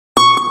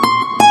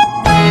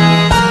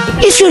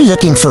If you're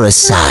looking for a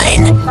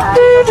sign,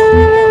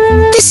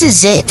 this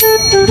is it.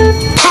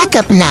 Pack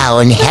up now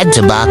and head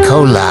to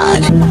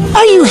Bacolod.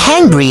 Are you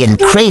hungry and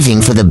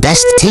craving for the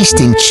best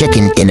tasting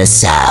chicken in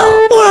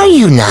Inasal? Or are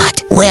you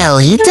not? Well,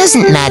 it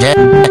doesn't matter,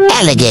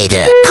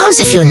 alligator, cause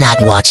if you're not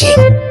watching.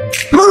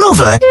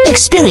 Moreover,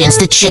 experience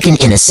the Chicken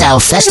Inasal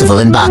Festival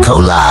in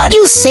Bacolod.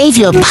 You'll save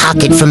your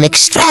pocket from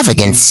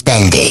extravagant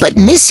spending, but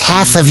miss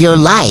half of your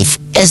life,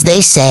 as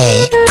they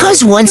say.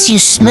 Cause once you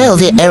smell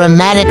the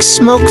aromatic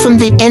smoke from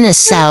the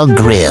Inasal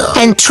grill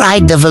and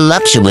tried the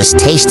voluptuous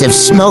taste of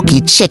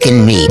smoky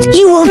chicken meat,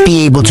 you won't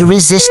be able to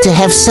resist to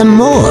have some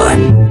more.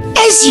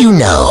 As you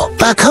know,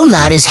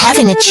 Bacolod is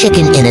having a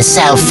Chicken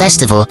Inasal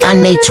Festival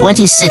on May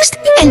 26th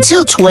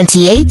until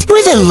 28th,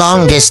 where the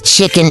longest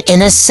Chicken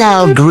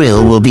Inasal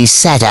grill will be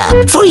set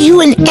up for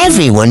you and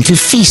everyone to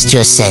feast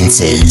your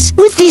senses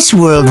with this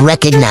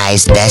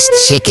world-recognized best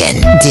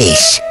chicken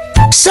dish.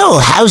 So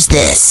how's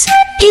this?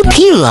 You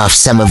peel off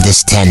some of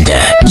this tender,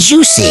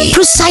 juicy,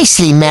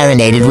 precisely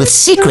marinated with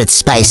secret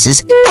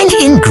spices and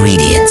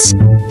ingredients,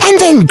 and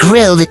then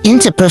grilled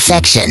into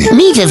perfection.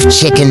 Meat of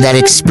chicken that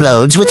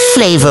explodes with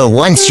flavor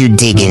once you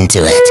dig into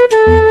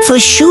it. For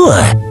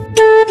sure,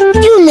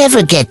 you'll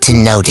never get to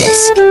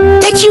notice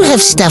that you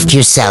have stuffed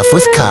yourself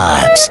with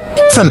carbs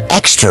from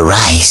extra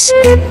rice.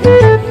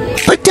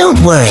 But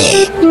don't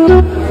worry,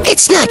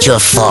 it's not your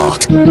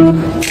fault.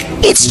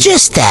 It's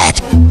just that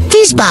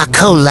these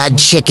Bacolod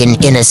chicken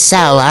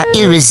Inasal are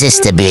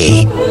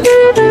irresistibly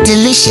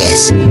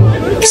delicious.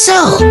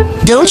 So,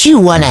 don't you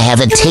want to have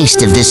a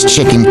taste of this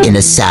chicken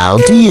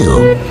Inasal, do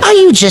you? Are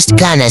you just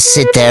gonna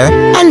sit there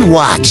and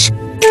watch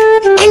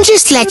and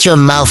just let your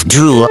mouth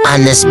drool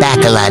on this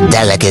Bacolod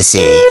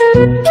delicacy?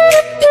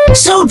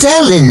 So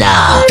dali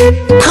na,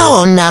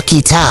 kao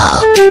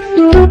nakital.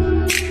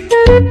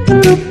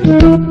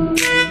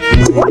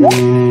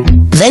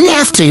 Then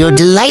after your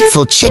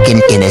delightful chicken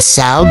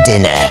Inasal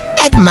dinner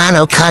at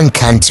Manokan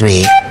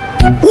Country,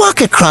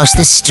 walk across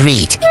the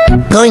street,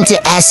 going to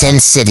SN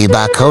City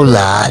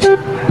Bacolod.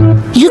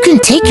 You can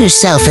take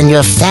yourself and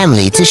your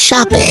family to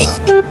shopping.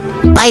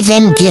 Buy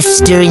them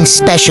gifts during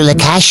special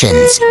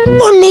occasions,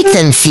 or make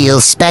them feel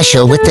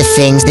special with the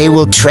things they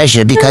will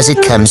treasure because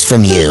it comes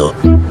from you.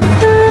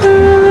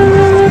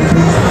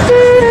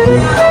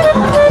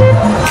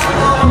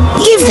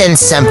 Give them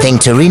something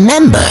to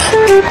remember.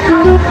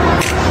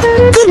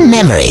 Good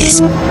memories.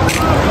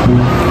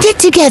 Get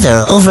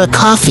together over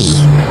coffee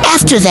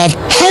after that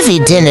heavy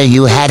dinner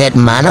you had at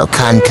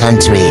Manokan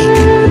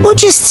Country. Or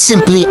just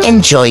simply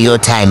enjoy your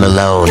time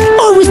alone,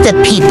 or with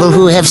the people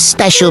who have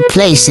special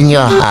place in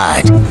your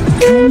heart.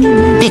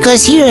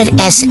 Because here at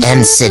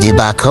SM City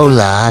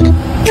Bacolod,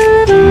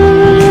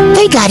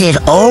 they got it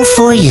all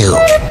for you.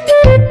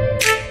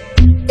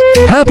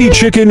 Happy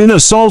Chicken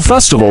Inasal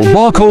Festival,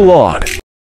 Bacolod.